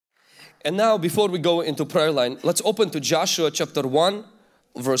And now before we go into prayer line, let's open to Joshua chapter 1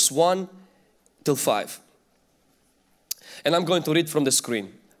 verse 1 till 5. And I'm going to read from the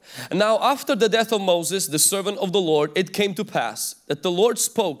screen. Now after the death of Moses, the servant of the Lord, it came to pass that the Lord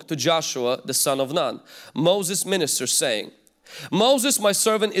spoke to Joshua the son of Nun, Moses' minister, saying, Moses my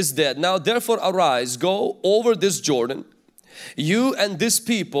servant is dead. Now therefore arise, go over this Jordan, you and this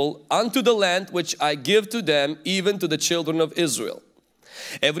people, unto the land which I give to them, even to the children of Israel.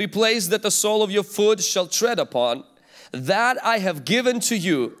 Every place that the sole of your foot shall tread upon, that I have given to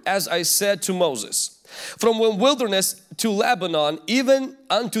you, as I said to Moses. From the wilderness to Lebanon, even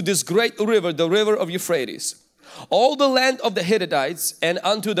unto this great river, the river of Euphrates. All the land of the Hittites and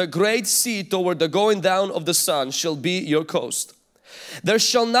unto the great sea toward the going down of the sun shall be your coast. There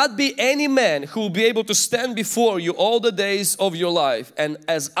shall not be any man who will be able to stand before you all the days of your life. And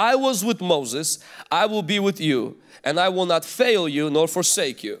as I was with Moses, I will be with you, and I will not fail you nor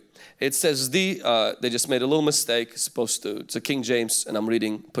forsake you. It says they just made a little mistake. It's a King James, and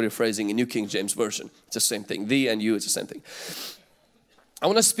I'm paraphrasing a New King James Version. It's the same thing. Thee and you, it's the same thing. I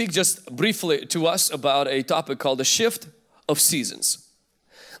want to speak just briefly to us about a topic called the shift of seasons.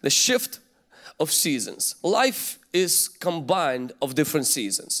 The shift of seasons. Life is combined of different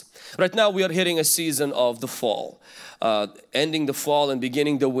seasons. Right now we are hitting a season of the fall, ending the fall and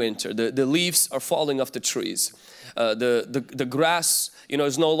beginning the winter. The leaves are falling off the trees. The grass,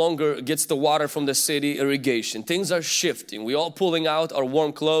 is no longer gets the water from the city irrigation. Things are shifting. We all pulling out our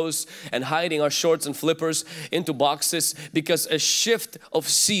warm clothes and hiding our shorts and flippers into boxes because a shift of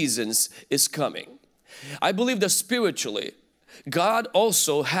seasons is coming. I believe that spiritually, God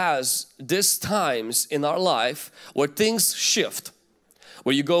also has these times in our life where things shift,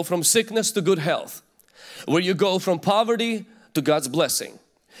 where you go from sickness to good health, where you go from poverty to God's blessing,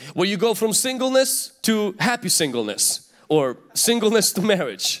 where you go from singleness to happy singleness, or singleness to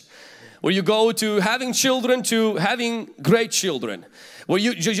marriage, where you go to having children to having great children, where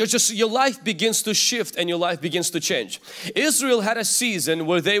your life begins to shift and your life begins to change. Israel had a season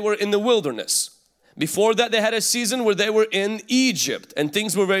where they were in the wilderness. Before that they had a season where they were in Egypt and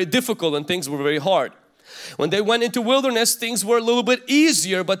things were very difficult and things were very hard. When they went into wilderness, things were a little bit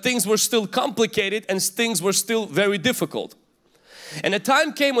easier, but things were still complicated and things were still very difficult. And a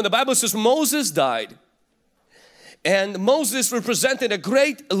time came when the Bible says Moses died, and Moses represented a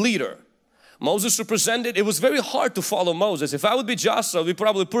great leader. Moses represented, it was very hard to follow Moses. If I would be Joshua, I'd be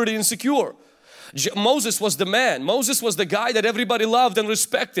probably pretty insecure. Moses was the man. Moses was the guy that everybody loved and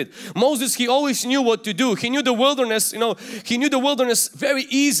respected. Moses, he always knew what to do. He knew the wilderness, he knew the wilderness very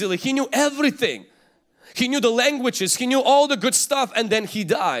easily. He knew everything. He knew the languages, he knew all the good stuff, and then he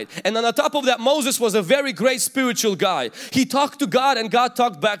died. And on the top of that, Moses was a very great spiritual guy. He talked to God and God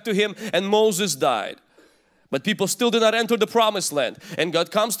talked back to him, and Moses died. But people still did not enter the promised land. And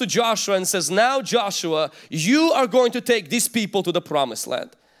God comes to Joshua and says, now Joshua, you are going to take these people to the promised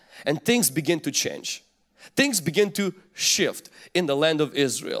land. And things begin to change. Things begin to shift in the land of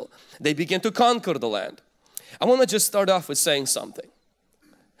Israel. They begin to conquer the land. I want to just start off with saying something.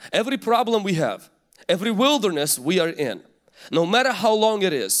 Every problem we have, every wilderness we are in, no matter how long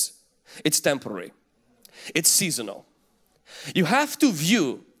it is, it's temporary. It's seasonal. You have to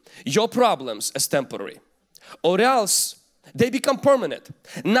view your problems as temporary, or else they become permanent.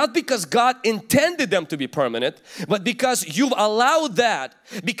 Not because God intended them to be permanent, but because you've allowed that,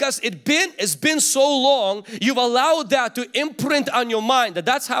 because it's been so long, you've allowed that to imprint on your mind that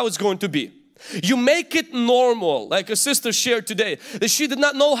that's how it's going to be. You make it normal, like a sister shared today, that she did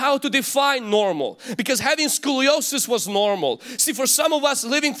not know how to define normal, because having scoliosis was normal. See, for some of us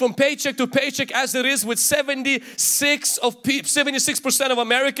living from paycheck to paycheck as it is with 76% of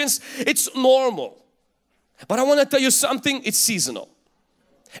Americans, it's normal. But I want to tell you something, it's seasonal.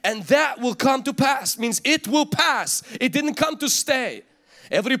 And that will come to pass, means it will pass. It didn't come to stay.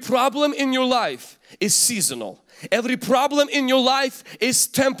 Every problem in your life is seasonal. Every problem in your life is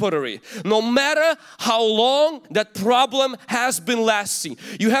temporary. No matter how long that problem has been lasting,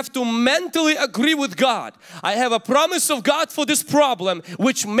 you have to mentally agree with God. I have a promise of God for this problem,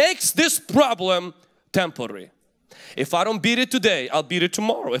 which makes this problem temporary. If I don't beat it today, I'll beat it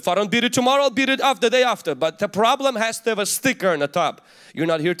tomorrow. If I don't beat it tomorrow, I'll beat it after the day after. But the problem has to have a sticker on the top. You're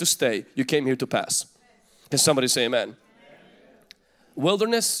not here to stay. You came here to pass. Can somebody say amen?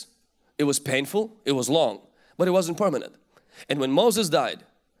 Wilderness, it was painful, it was long, but it wasn't permanent. And when Moses died,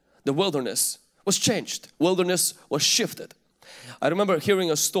 the wilderness was changed. Wilderness was shifted. I remember hearing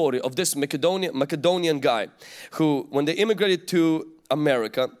a story of this Macedonian guy who, when they immigrated to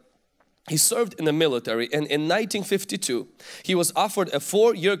America, he served in the military, and in 1952 he was offered a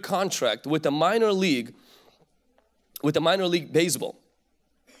 4-year contract with a minor league baseball.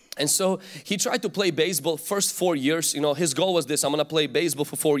 And so he tried to play baseball first 4 years. You know, his goal was this: I'm gonna play baseball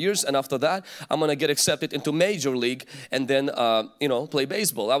for 4 years, and after that I'm gonna get accepted into major league and then you know, play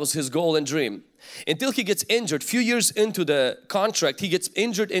baseball. That was his goal and dream. Until he gets injured. Few years into the contract, he gets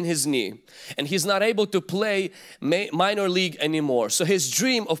injured in his knee and he's not able to play minor league anymore. So his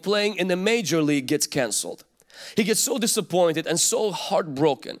dream of playing in the major league gets canceled. He gets so disappointed and so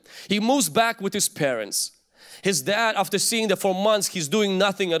heartbroken. He moves back with his parents. His dad, after seeing that for months he's doing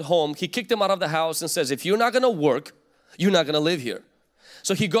nothing at home, he kicked him out of the house and says, if you're not gonna work, you're not gonna live here.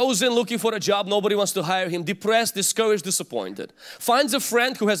 So he goes in looking for a job, nobody wants to hire him, depressed, discouraged, disappointed. Finds a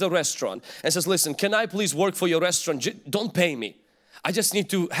friend who has a restaurant and says, listen, can I please work for your restaurant? Don't pay me. I just need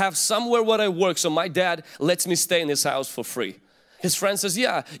to have somewhere where I work, so my dad lets me stay in his house for free. His friend says,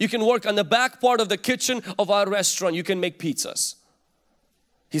 yeah, you can work on the back part of the kitchen of our restaurant, you can make pizzas.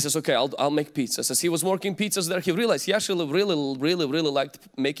 He says, okay, I'll make pizzas. As he was working pizzas there, he realized he actually really liked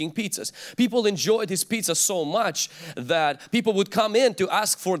making pizzas. People enjoyed his pizza so much that people would come in to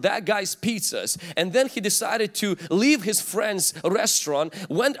ask for that guy's pizzas. And then he decided to leave his friend's restaurant,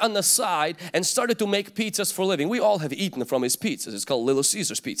 went on the side and started to make pizzas for a living. We all have eaten from his pizzas. It's called Little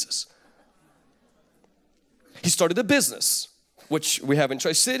Caesar's Pizzas. He started a business, which we have in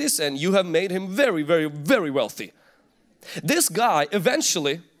Tri-Cities, and you have made him very wealthy. This guy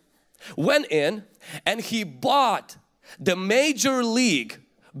eventually went in and he bought the major league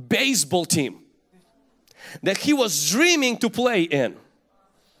baseball team that he was dreaming to play in.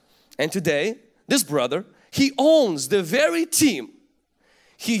 And today, this brother, he owns the very team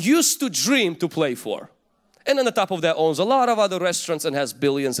he used to dream to play for. And on the top of that, owns a lot of other restaurants and has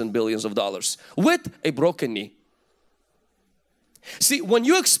billions and billions of dollars with a broken knee. See, when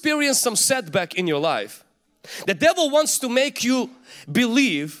you experience some setback in your life, the devil wants to make you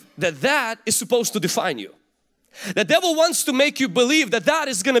believe that that is supposed to define you. The devil wants to make you believe that that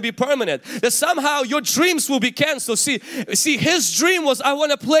is going to be permanent, that somehow your dreams will be canceled. See, his dream was, I want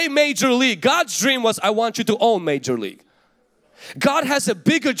to play major league. God's dream was, I want you to own major league. God has a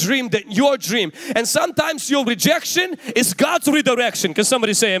bigger dream than your dream, and sometimes your rejection is God's redirection. Can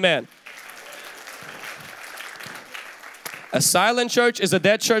somebody say amen? A silent church is a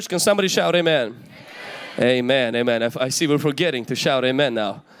dead church. Can somebody shout amen? Amen, amen. I see we're forgetting to shout amen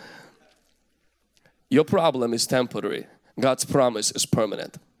now. Your problem is temporary. God's promise is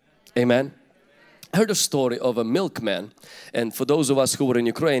permanent. Amen. I heard a story of a milkman, and for those of us who were in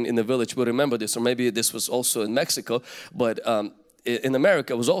Ukraine in the village will remember this, or maybe this was also in Mexico, but in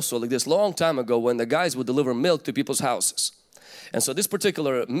America it was also like this long time ago when the guys would deliver milk to people's houses. And so this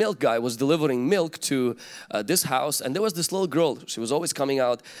particular milk guy was delivering milk to this house, and there was this little girl. She was always coming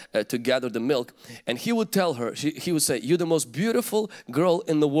out to gather the milk, and he would tell her, he would say, you're the most beautiful girl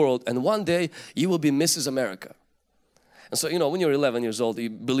in the world, and one day you will be Mrs. America. And so, you know, when you're 11 years old, you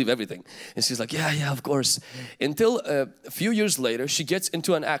believe everything. And she's like, yeah, of course. Until a few years later, she gets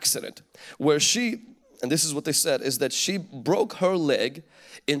into an accident where she, and this is what they said, is that she broke her leg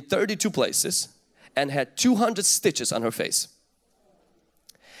in 32 places and had 200 stitches on her face.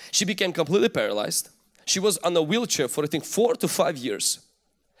 She became completely paralyzed. She was on a wheelchair for I think 4 to 5 years.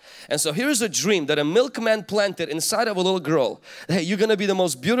 And so here's a dream that a milkman planted inside of a little girl. Hey, you're gonna be the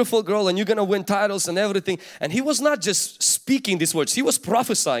most beautiful girl and you're gonna win titles and everything. And he was not just speaking these words, he was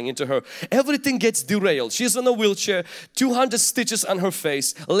prophesying into her. Everything gets derailed. She's in a wheelchair, 200 stitches on her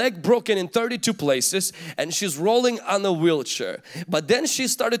face, leg broken in 32 places, and she's rolling on a wheelchair. But then she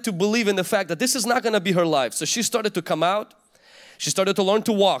started to believe in the fact that this is not gonna be her life. So she started to come out. She started to learn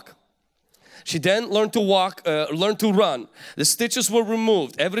to walk. She then learned to walk, learned to run. The stitches were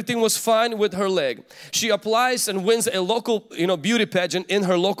removed. Everything was fine with her leg. She applies and wins a local, beauty pageant in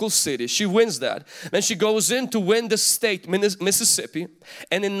her local city. She wins that. Then she goes in to win the state, Mississippi.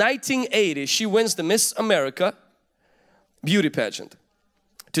 And in 1980, she wins the Miss America beauty pageant.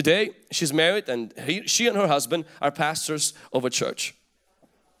 Today, she's married, and she and her husband are pastors of a church.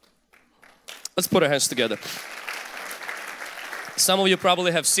 Let's put our hands together. Some of you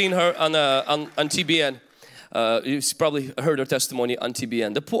probably have seen her on TBN. You've probably heard her testimony on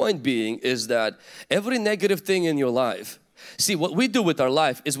TBN. The point being is that every negative thing in your life, see, what we do with our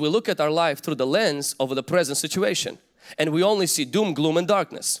life is we look at our life through the lens of the present situation, and we only see doom, gloom and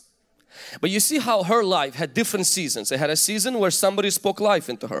darkness. But you see how her life had different seasons. It had a season where somebody spoke life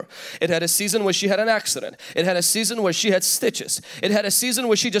into her. It had a season where she had an accident. It had a season where she had stitches. It had a season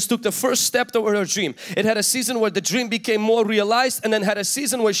where she just took the first step toward her dream. It had a season where the dream became more realized, and then had a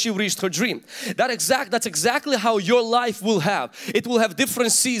season where she reached her dream. That's exactly how your life will have. It will have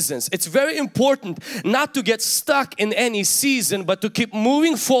different seasons. It's very important not to get stuck in any season, but to keep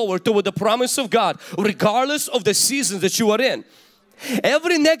moving forward toward the promise of God regardless of the seasons that you are in.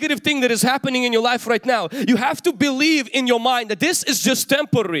 Every negative thing that is happening in your life right now, you have to believe in your mind that this is just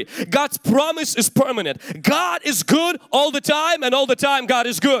temporary. God's promise is permanent. God is good all the time, and all the time God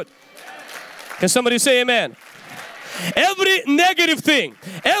is good. Can somebody say amen? Every negative thing,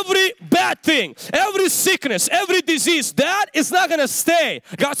 every bad thing, every sickness, every disease, that is not going to stay.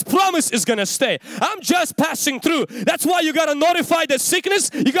 God's promise is going to stay. I'm just passing through. That's why you got to notify the sickness.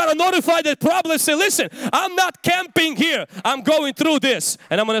 You got to notify the problem. Say, listen, I'm not camping here. I'm going through this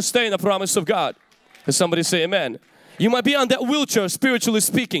and I'm going to stay in the promise of God. Can somebody say amen? You might be on that wheelchair, spiritually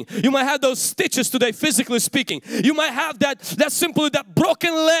speaking. You might have those stitches today, physically speaking. You might have that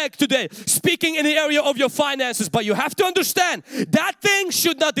broken leg today, speaking in the area of your finances. But you have to understand, that thing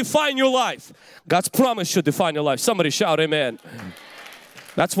should not define your life. God's promise should define your life. Somebody shout amen.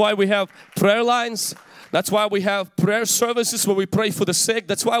 That's why we have prayer lines. That's why we have prayer services where we pray for the sick.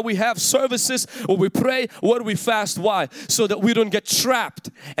 That's why we have services where we pray, where we fast. Why? So that we don't get trapped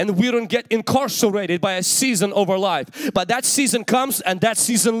and we don't get incarcerated by a season of our life. But that season comes and that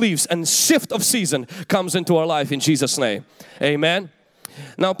season leaves, and shift of season comes into our life in Jesus' name. Amen.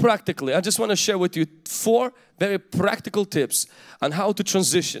 Now practically, I just want to share with you 4 very practical tips on how to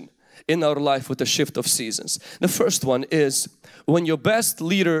transition in our life with the shift of seasons. The first one is, when your best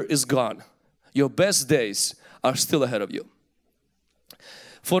leader is gone, your best days are still ahead of you.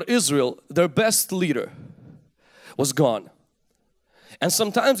 For Israel, their best leader was gone. And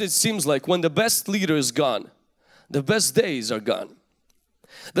sometimes it seems like when the best leader is gone, the best days are gone.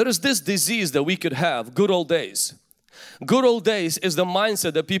 There is this disease that we could have, good old days. Good old days is the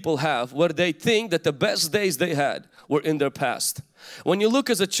mindset that people have where they think that the best days they had were in their past. When you look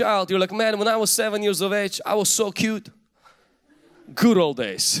as a child, you're like, man, when I was 7 years of age, I was so cute. Good old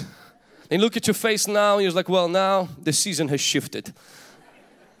days. And you look at your face now and you're like, well, now the season has shifted.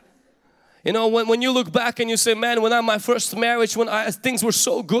 You know, when you look back and you say, man, when my first marriage, things were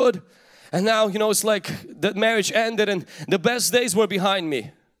so good. And now, you know, it's like the marriage ended and the best days were behind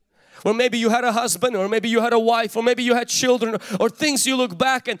me. Or maybe you had a husband, or maybe you had a wife, or maybe you had children, or things you look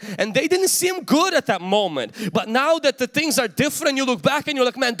back and they didn't seem good at that moment. But now that the things are different, you look back and you're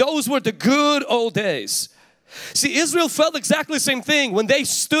like, man, those were the good old days. See, Israel felt exactly the same thing when they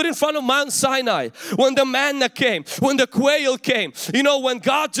stood in front of Mount Sinai, when the manna came, when the quail came, you know, when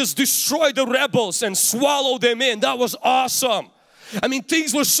God just destroyed the rebels and swallowed them in. That was awesome. I mean,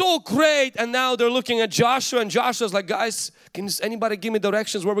 things were so great, and now they're looking at Joshua, and Joshua's like, guys, can anybody give me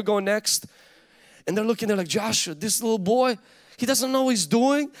directions where we're going next? And they're looking, they're like, Joshua, this little boy, he doesn't know what he's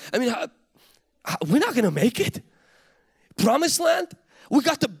doing. I mean, we're not going to make it. Promised land? We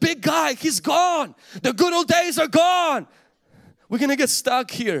got the big guy, he's gone. The good old days are gone. We're going to get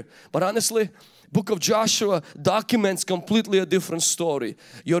stuck here. But honestly, book of Joshua documents completely a different story.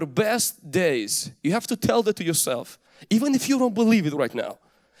 Your best days, you have to tell that to yourself. Even if you don't believe it right now,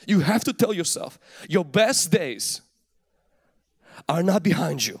 you have to tell yourself, your best days are not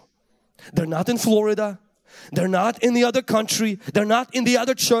behind you. They're not in Florida. They're not in the other country. They're not in the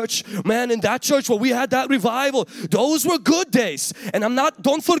other church. Man, in that church where we had that revival, those were good days. And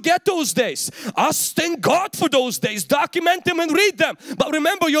don't forget those days. Us thank God for those days. Document them and read them. But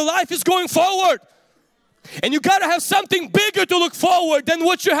remember, your life is going forward. And you got to have something bigger to look forward than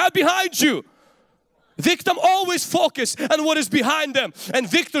what you have behind you. Victims always focus on what is behind them. And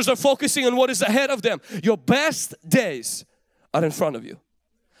victors are focusing on what is ahead of them. Your best days are in front of you.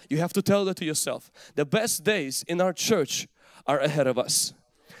 You have to tell that to yourself. The best days in our church are ahead of us.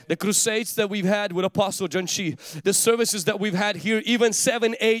 The crusades that we've had with Apostle John Chi, the services that we've had here even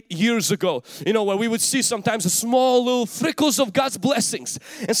 7-8 years ago, you know, where we would see sometimes a small little trickles of God's blessings.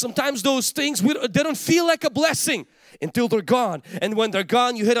 And sometimes those things, they don't feel like a blessing until they're gone. And when they're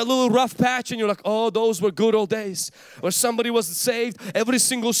gone, you hit a little rough patch and you're like, oh, those were good old days. Or somebody was saved every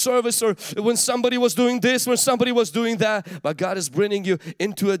single service, or when somebody was doing this, when somebody was doing that. But God is bringing you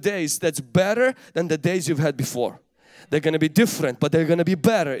into a days that's better than the days you've had before. They're going to be different, but they're going to be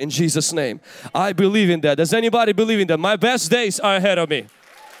better in Jesus' name. I believe in that. Does anybody believe in that? My best days are ahead of me.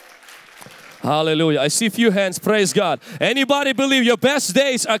 Hallelujah. I see a few hands. Praise God. Anybody believe your best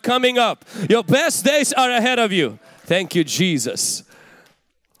days are coming up? Your best days are ahead of you. Thank you, Jesus.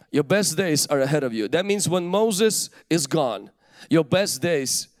 Your best days are ahead of you. That means when Moses is gone, your best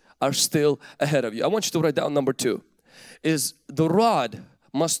days are still ahead of you. I want you to write down number 2. Is the rod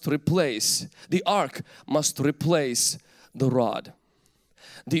must replace, the ark must replace the rod.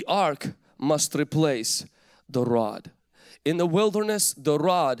 The ark must replace the rod. In the wilderness, the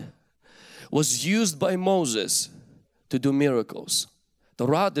rod was used by Moses to do miracles. The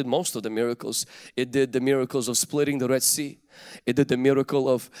rod did most of the miracles. It did the miracles of splitting the Red Sea. It did the miracle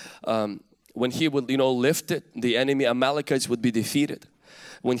of when He would, lift it, the enemy Amalekites would be defeated.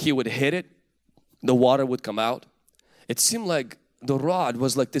 When He would hit it, the water would come out. It seemed like the rod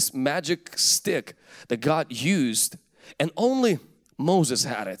was like this magic stick that God used, and only Moses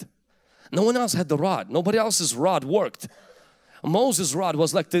had it. No one else had the rod. Nobody else's rod worked. Moses' rod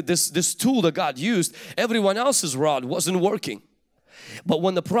was like this tool that God used. Everyone else's rod wasn't working. But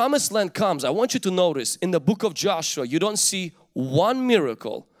when the promised land comes, I want you to notice in the book of Joshua, you don't see one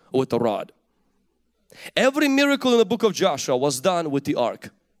miracle with a rod. Every miracle in the book of Joshua was done with the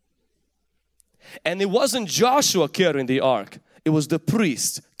ark. And it wasn't Joshua carrying the ark. It was the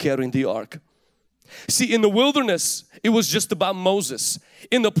priest carrying the ark. See, in the wilderness, it was just about Moses.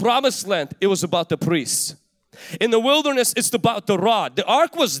 In the promised land, it was about the priests. In the wilderness, it's about the rod. The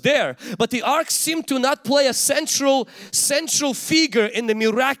ark was there, but the ark seemed to not play a central figure in the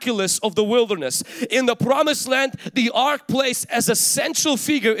miraculous of the wilderness. In the promised land, the ark plays as a central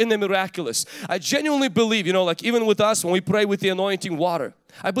figure in the miraculous. I genuinely believe, like even with us when we pray with the anointing water,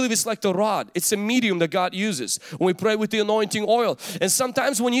 I believe it's like the rod. It's a medium that God uses when we pray with the anointing oil. And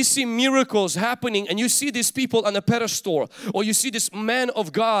sometimes when you see miracles happening and you see these people on a pedestal, or you see this man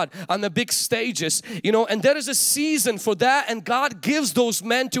of God on the big stages, and there is a season for that, and God gives those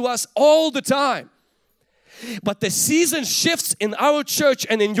men to us all the time. But the season shifts in our church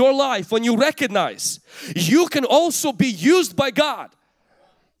and in your life when you recognize you can also be used by God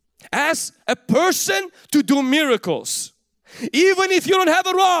as a person to do miracles. Even if you don't have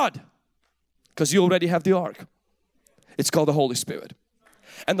a rod, because you already have the ark. It's called the Holy Spirit.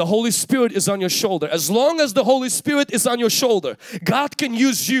 And the Holy Spirit is on your shoulder. As long as the Holy Spirit is on your shoulder, God can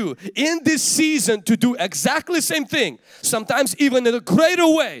use you in this season to do exactly the same thing. Sometimes even in a greater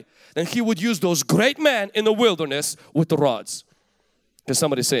way than He would use those great men in the wilderness with the rods. Can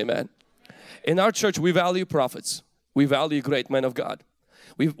somebody say amen? In our church, we value prophets. We value great men of God.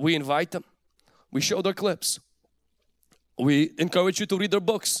 We invite them. We show their clips. We encourage you to read their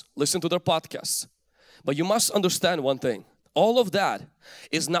books, listen to their podcasts. But you must understand one thing. All of that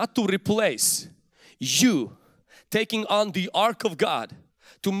is not to replace you taking on the ark of God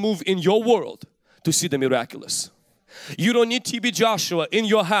to move in your world to see the miraculous. You don't need TB Joshua in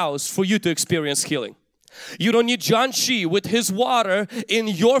your house for you to experience healing. You don't need John Chi with his water in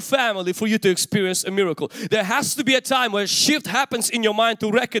your family for you to experience a miracle. There has to be a time where a shift happens in your mind to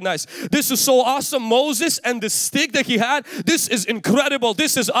recognize this is so awesome. Moses and the stick that he had, this is incredible.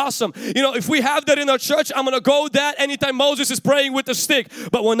 This is awesome. If we have that in our church, I'm going to go that anytime Moses is praying with the stick.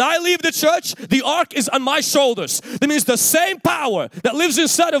 But when I leave the church, the ark is on my shoulders. That means the same power that lives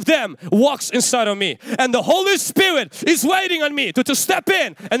inside of them walks inside of me. And the Holy Spirit is waiting on me to step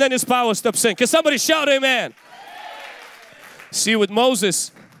in, and then His power steps in. Can somebody shout amen? See, with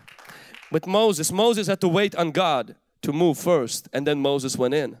Moses had to wait on God to move first, and then Moses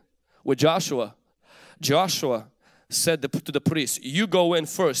went in. With Joshua said to the priest, you go in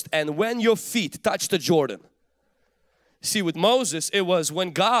first, and when your feet touch the Jordan. See, with Moses, it was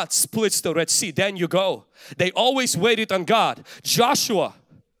when God splits the Red Sea, then you go. They always waited on God. Joshua,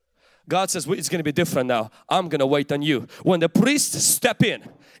 God says, it's going to be different now. I'm going to wait on you. When the priests step in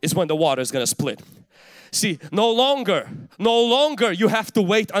is when the water is going to split. See, no longer you have to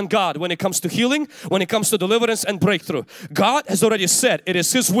wait on God when it comes to healing, when it comes to deliverance and breakthrough. God has already said it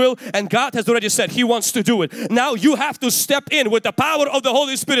is His will, and God has already said He wants to do it. Now you have to step in with the power of the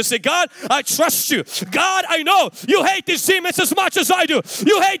Holy Spirit. Say, God, I trust you. God, I know you hate these demons as much as I do.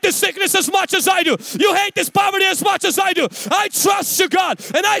 You hate this sickness as much as I do. You hate this poverty as much as I do. I trust you, God,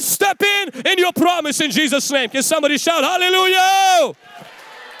 and I step in your promise in Jesus' name. Can somebody shout hallelujah?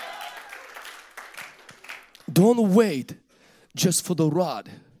 Don't wait just for the rod.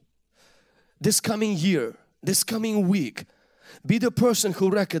 This coming year, this coming week, be the person who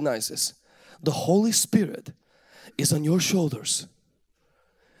recognizes the Holy Spirit is on your shoulders.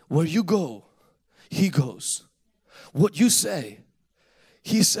 Where you go, He goes. What you say,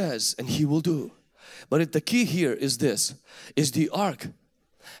 He says, and He will do. But if the key here is this, is the ark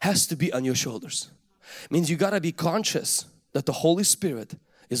has to be on your shoulders. Means you got to be conscious that the Holy Spirit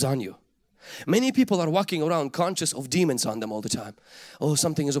is on you. Many people are walking around conscious of demons on them all the time. Oh,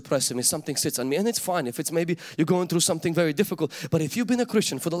 something is oppressing me, something sits on me, and it's fine if it's maybe you're going through something very difficult. But if you've been a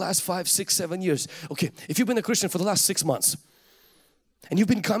Christian for the last 5, 6, 7 years, okay, if you've been a Christian for the last 6 months and you've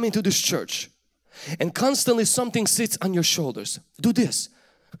been coming to this church and constantly something sits on your shoulders, do this.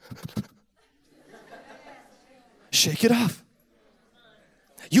 Shake it off.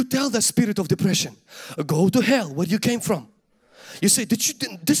 You tell the spirit of depression, go to hell where you came from. You say,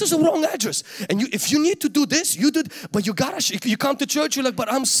 this is a wrong address. And if you need to do this, you do. But you gotta, if you come to church, you're like,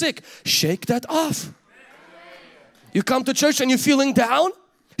 but I'm sick. Shake that off. You come to church and you're feeling down.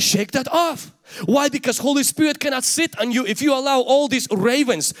 Shake that off. Why? Because Holy Spirit cannot sit on you if you allow all these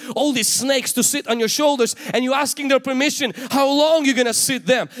ravens, all these snakes to sit on your shoulders and you're asking their permission how long you're gonna sit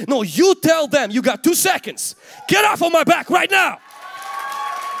them. No, you tell them you got 2 seconds. Get off of my back right now.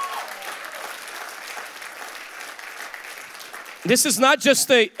 This is not just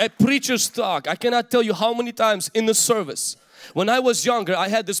a preacher's talk. I cannot tell you how many times in the service, when I was younger, I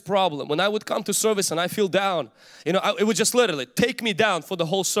had this problem. When I would come to service and I feel down, you know, it would just literally take me down for the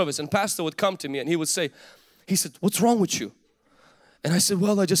whole service. And pastor would come to me and he would say, he said, what's wrong with you? And I said,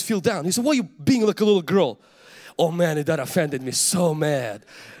 well, I just feel down. He said, why are you being like a little girl? Oh man, that offended me so mad.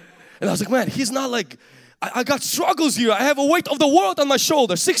 And I was like, man, he's not like, I got struggles here. I have a weight of the world on my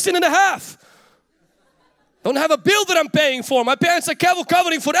shoulder, 16 and a half. Don't have a bill that I'm paying for. My parents are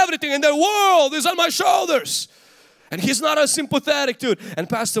covering for everything and the world is on my shoulders. And he's not a sympathetic dude. And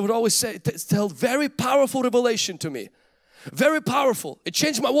pastor would always say, tell very powerful revelation to me. Very powerful. It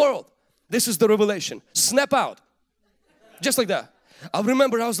changed my world. This is the revelation. Snap out. Just like that. I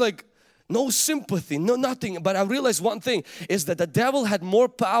remember I was like, no sympathy, no nothing. But I realized one thing is that the devil had more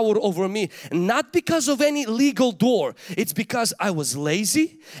power over me. Not because of any legal door. It's because I was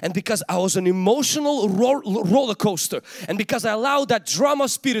lazy and because I was an emotional roller coaster. And because I allowed that drama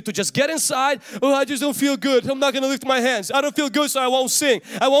spirit to just get inside. Oh, I just don't feel good. I'm not going to lift my hands. I don't feel good, so I won't sing.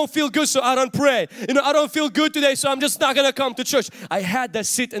 I won't feel good, so I don't pray. You know, I don't feel good today, so I'm just not going to come to church. I had that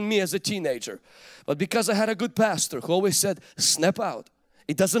sit in me as a teenager. But because I had a good pastor who always said, snap out.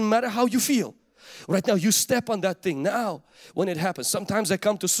 It doesn't matter how you feel. Right now you step on that thing. Now when it happens, sometimes I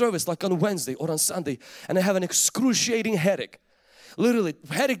come to service like on Wednesday or on Sunday and I have an excruciating headache. Literally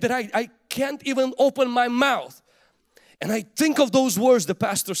headache that I can't even open my mouth. And I think of those words the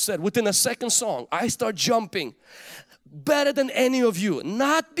pastor said. Within a second song I start jumping better than any of you.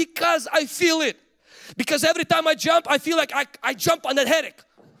 Not because I feel it. Because every time I jump I feel like I jump on that headache.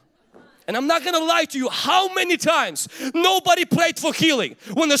 And I'm not going to lie to you, how many times nobody prayed for healing.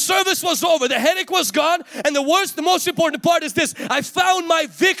 When the service was over, the headache was gone, and the most important part is this: I found my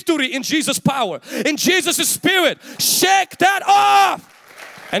victory in Jesus' power, in Jesus' Spirit. Shake that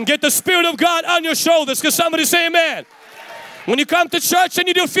off and get the Spirit of God on your shoulders. Can somebody say amen? When you come to church and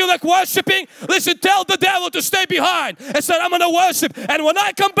you don't feel like worshiping, listen, tell the devil to stay behind and say, I'm going to worship, and when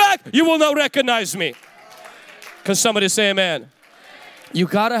I come back, you will not recognize me. Can somebody say amen? You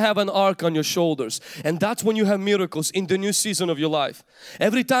gotta have an ark on your shoulders, and that's when you have miracles in the new season of your life.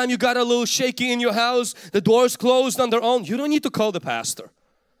 Every time you got a little shaky in your house, the doors closed on their own, you don't need to call the pastor.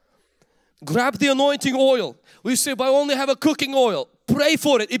 Grab the anointing oil. We say, but I only have a cooking oil. Pray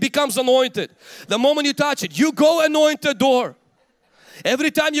for it, it becomes anointed. The moment you touch it, you go anoint the door. Every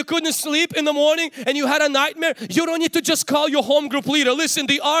time you couldn't sleep in the morning and you had a nightmare, you don't need to just call your home group leader. Listen,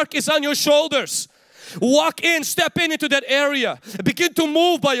 the ark is on your shoulders. Walk in, step into that area. Begin to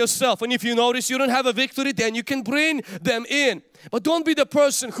move by yourself. And if you notice you don't have a victory, then you can bring them in. But don't be the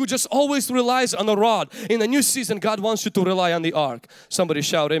person who just always relies on the rod. In the new season, God wants you to rely on the ark. Somebody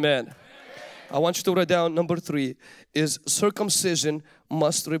shout amen. Amen. I want you to write down number 3 is circumcision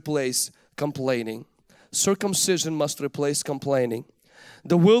must replace complaining. Circumcision must replace complaining.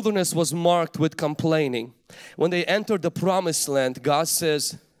 The wilderness was marked with complaining. When they entered the promised land, God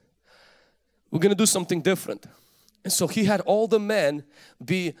says, we're going to do something different. And so He had all the men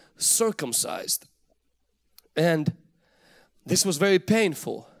be circumcised. And this was very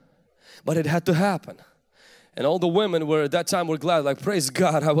painful, but it had to happen. And all the women were at that time were glad, like, praise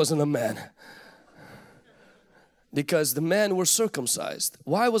God I wasn't a man. Because the men were circumcised.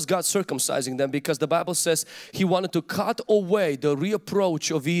 Why was God circumcising them? Because the Bible says He wanted to cut away the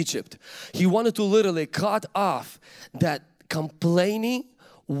reproach of Egypt. He wanted to literally cut off that complaining,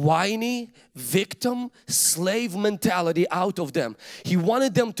 whiny, victim, slave mentality out of them. He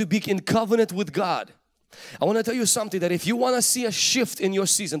wanted them to be in covenant with God. I want to tell you something, that if you want to see a shift in your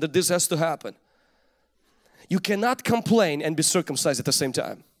season, that this has to happen. You cannot complain and be circumcised at the same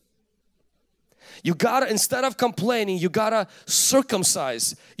time. You gotta, instead of complaining, you gotta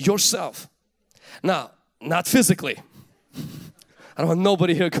circumcise yourself. Now, not physically. I don't want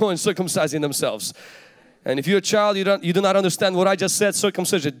nobody here going circumcising themselves. And if you're a child, you do not understand what I just said,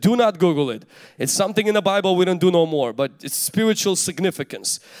 circumcision, do not Google it. It's something in the Bible we don't do no more, but it's spiritual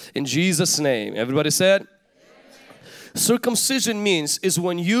significance. In Jesus' name. Everybody said? Circumcision means is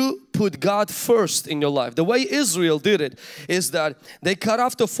when you put God first in your life. The way Israel did it is that they cut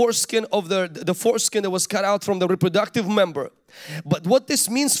off the foreskin of the foreskin that was cut out from the reproductive member. But what this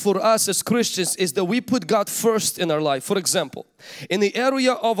means for us as Christians is that we put God first in our life. For example, in the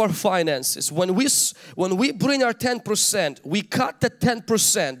area of our finances, when we bring our 10%, we cut the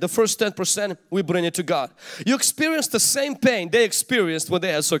 10%, the first 10%, we bring it to God. You experience the same pain they experienced when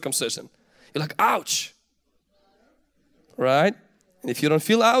they had circumcision. You're like, ouch, right? And if you don't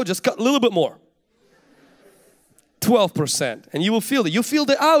feel ouch, just cut a little bit more. 12%, and you will feel it. You feel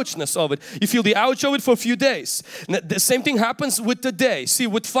the ouchness of it. You feel the ouch of it for a few days. The same thing happens with the day. See,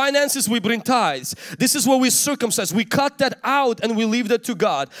 with finances we bring tithes. This is where we circumcise. We cut that out and we leave that to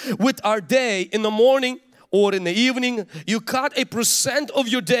God. With our day, in the morning or in the evening, you cut a percent of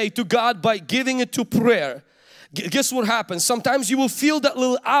your day to God by giving it to prayer. Guess what happens? Sometimes you will feel that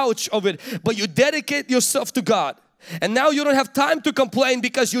little ouch of it, but you dedicate yourself to God. And now you don't have time to complain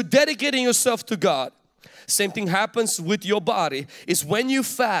because you're dedicating yourself to God. Same thing happens with your body. Is when you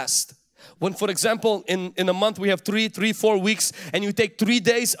fast, when for example in a month we have 4 weeks, and you take 3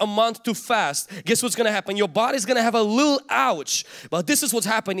 days a month to fast, guess what's going to happen? Your body's going to have a little ouch. But this is what's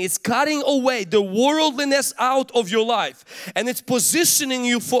happening. It's cutting away the worldliness out of your life, and it's positioning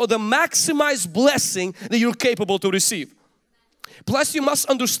you for the maximized blessing that you're capable to receive. Plus you must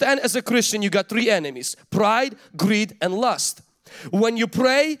understand, as a Christian, you got 3 enemies: pride, greed and lust. When you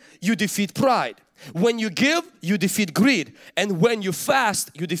pray, you defeat pride. When you give, you defeat greed. And when you fast,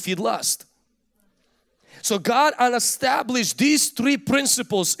 you defeat lust. So God established these 3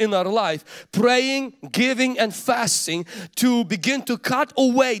 principles in our life: praying, giving and fasting, to begin to cut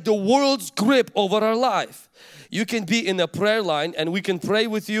away the world's grip over our life. You can be in a prayer line and we can pray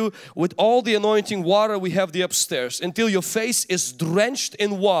with you with all the anointing water we have upstairs until your face is drenched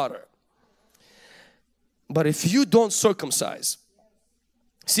in water. But if you don't circumcise,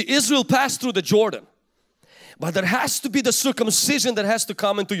 see, Israel passed through the Jordan, but there has to be the circumcision that has to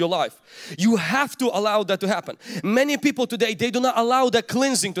come into your life. You have to allow that to happen. Many people today, they do not allow that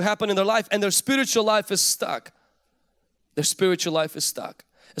cleansing to happen in their life, and their spiritual life is stuck. Their spiritual life is stuck.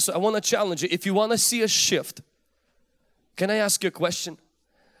 And so I want to challenge you, if you want to see a shift, can I ask you a question?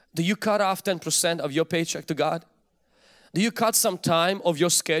 Do you cut off 10% of your paycheck to God? Do you cut some time of your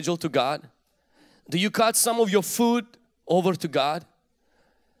schedule to God? Do you cut some of your food over to God?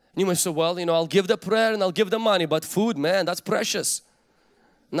 You might say, well, you know, I'll give the prayer and I'll give the money, but food, man, that's precious.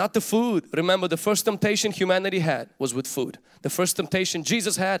 Not the food. Remember, the first temptation humanity had was with food. The first temptation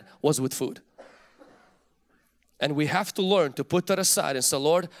Jesus had was with food. And we have to learn to put that aside and say,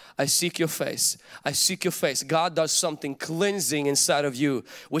 Lord, I seek your face. I seek your face. God does something cleansing inside of you,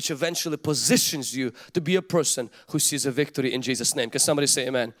 which eventually positions you to be a person who sees a victory in Jesus' name. Can somebody say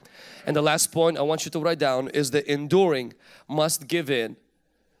amen? And the last point I want you to write down is that enduring must give in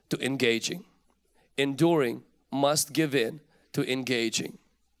to engaging. Enduring must give in to engaging.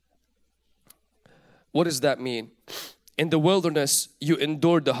 What does that mean? In the wilderness, you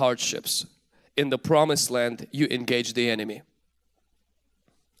endured the hardships. In the promised land, you engaged the enemy.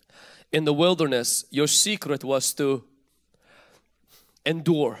 In the wilderness, your secret was to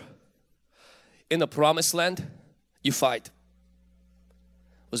endure. In the promised land, you fight.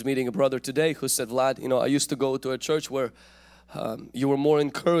 I was meeting a brother today who said, Vlad, you know, I used to go to a church where you were more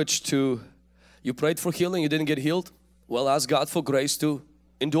encouraged to, you prayed for healing, you didn't get healed. Well, ask God for grace to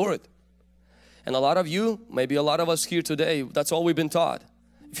endure it. And a lot of you, maybe a lot of us here today, that's all we've been taught.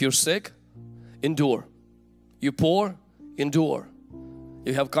 If you're sick, endure. You're poor, endure.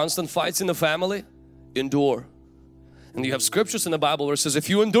 You have constant fights in the family, endure. And you have scriptures in the Bible where it says, if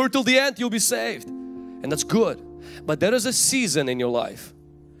you endure till the end, you'll be saved. And that's good. But there is a season in your life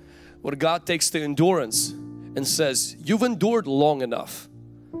where God takes the endurance and says, you've endured long enough.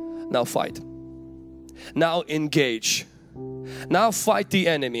 Now fight. Now engage. Now fight the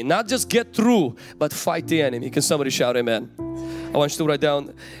enemy. Not just get through, but fight the enemy. Can somebody shout amen? I want you to write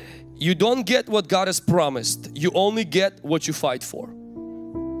down, you don't get what God has promised. You only get what you fight for.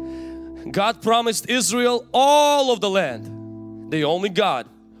 God promised Israel all of the land. They only got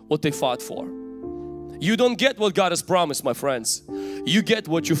what they fought for. You don't get what God has promised, my friends. You get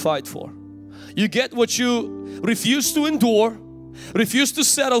what you fight for. You get what you refuse to endure, refuse to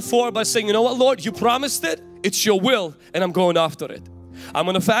settle for by saying, you know what, Lord, you promised it. It's your will and I'm going after it. I'm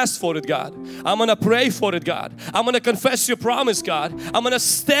going to fast for it, God. I'm going to pray for it, God. I'm going to confess your promise, God. I'm going to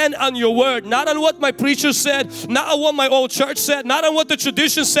stand on your word, not on what my preacher said, not on what my old church said, not on what the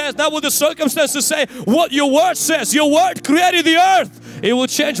tradition says, not what the circumstances say, what your word says. Your word created the earth. It will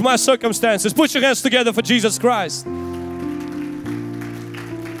change my circumstances. Put your hands together for Jesus Christ.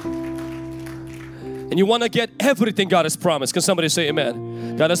 and you want to get everything God has promised. Can somebody say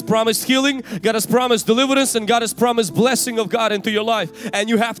amen? God has promised healing, God has promised deliverance, and God has promised blessing of God into your life. And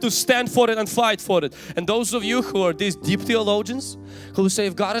you have to stand for it and fight for it. And those of you who are these deep theologians who say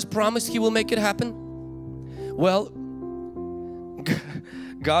if God has promised He will make it happen. Well,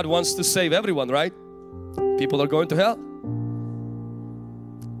 God wants to save everyone, right? People are going to hell.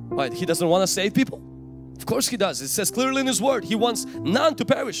 Right? He doesn't want to save people? Of course He does. It says clearly in His Word, He wants none to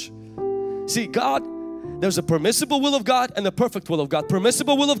perish. See, God, there's a permissible will of God and a perfect will of God.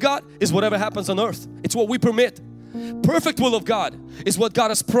 Permissible will of God is whatever happens on earth. It's what we permit. Perfect will of God is what God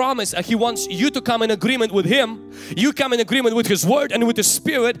has promised, and He wants you to come in agreement with Him. You come in agreement with His Word and with His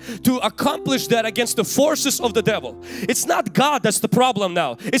Spirit to accomplish that against the forces of the devil. It's not God that's the problem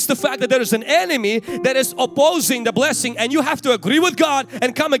now. It's the fact that there is an enemy that is opposing the blessing, and you have to agree with God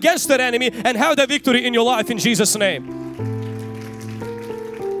and come against that enemy and have the victory in your life in Jesus' name.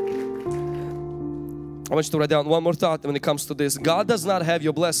 I want you to write down one more thought when it comes to this. God does not have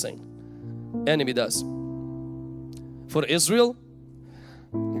your blessing. Enemy does. For Israel,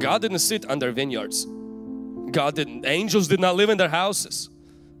 God didn't sit under vineyards. Angels did not live in their houses.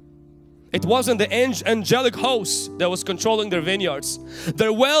 It wasn't the angelic host that was controlling their vineyards.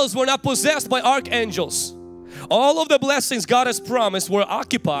 Their wells were not possessed by archangels. All of the blessings God has promised were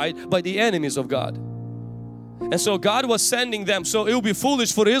occupied by the enemies of God. And so God was sending them. So it would be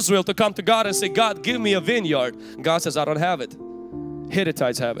foolish for Israel to come to God and say, God, give me a vineyard. God says, I don't have it.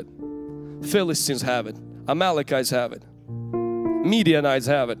 Hittites have it. Philistines have it. Amalekites have it. Midianites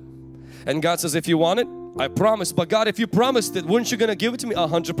have it. And God says, if you want it, I promise. But God, if you promised it, weren't you going to give it to me?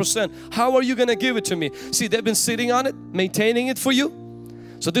 100%. How are you going to give it to me? See, they've been sitting on it, maintaining it for you.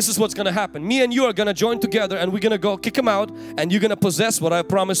 So this is what's going to happen. Me and you are going to join together, and we're going to go kick them out, and you're going to possess what I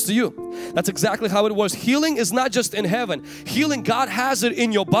promised to you. That's exactly how it was. Healing is not just in heaven. Healing, God has it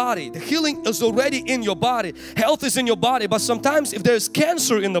in your body. The healing is already in your body. Health is in your body. But sometimes if there's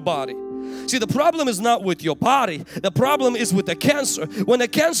cancer in the body, see, the problem is not with your body. The problem is with the cancer. When the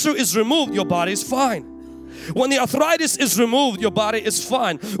cancer is removed, your body is fine. When the arthritis is removed, your body is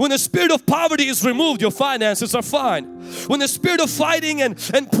fine. When the spirit of poverty is removed, your finances are fine. When the spirit of fighting and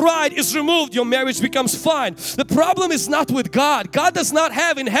pride is removed, your marriage becomes fine. The problem is not with God. God does not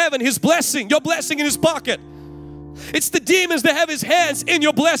have in heaven His blessing, your blessing in His pocket. It's the demons that have His hands in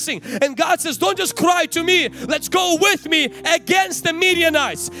your blessing. And God says, don't just cry to me. Let's go with me against the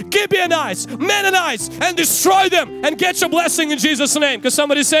Midianites, Gibeonites, Mennonites, and destroy them and get your blessing in Jesus' name. Can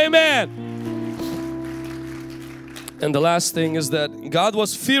somebody say amen? And the last thing is that God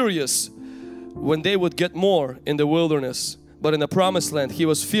was furious when they would get more in the wilderness. But in the promised land, He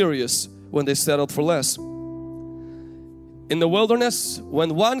was furious when they settled for less. In the wilderness,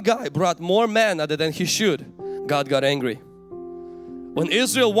 when one guy brought more manna than he should, God got angry. When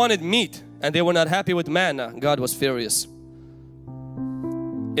Israel wanted meat and they were not happy with manna, God was furious.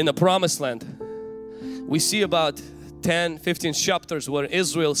 In the promised land, we see about 10-15 chapters where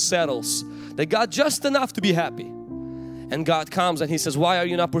Israel settles. They got just enough to be happy. And God comes and He says, why are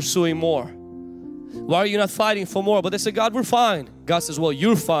you not pursuing more? Why are you not fighting for more? But they say, God, we're fine. God says, well,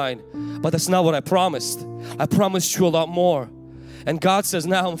 you're fine, but that's not what I promised. I promised you a lot more. And God says,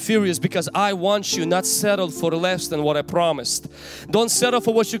 now I'm furious because I want you not settled for less than what I promised. Don't settle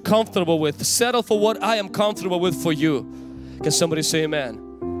for what you're comfortable with. Settle for what I am comfortable with for you. Can somebody say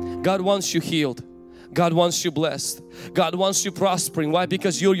amen? God wants you healed. God wants you blessed. God wants you prospering. Why?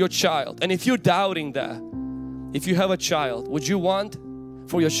 Because you're your child. And if you're doubting that, if you have a child, would you want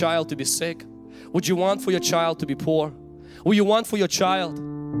for your child to be sick? Would you want for your child to be poor? Would you want for your child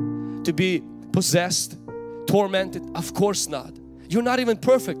to be possessed, tormented? Of course not. You're not even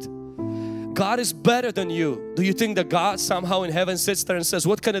perfect. God is better than you. Do you think that God somehow in heaven sits there and says,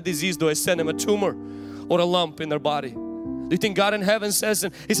 what kind of disease do I send him? A tumor or a lump in their body? Do you think God in heaven says,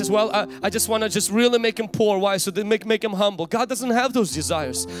 and He says, well, I just want to just really make him poor. Why? So they make him humble. God doesn't have those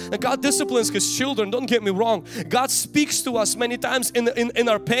desires. And God disciplines His children. Don't get me wrong. God speaks to us many times in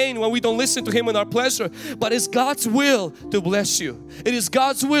our pain when we don't listen to Him in our pleasure. But it's God's will to bless you. It is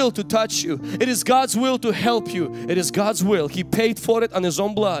God's will to touch you. It is God's will to help you. It is God's will. He paid for it on His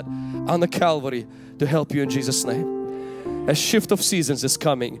own blood on the Calvary to help you in Jesus' name. A shift of seasons is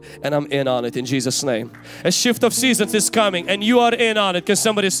coming and I'm in on it in Jesus' name. A shift of seasons is coming and you are in on it. Can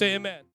somebody say amen?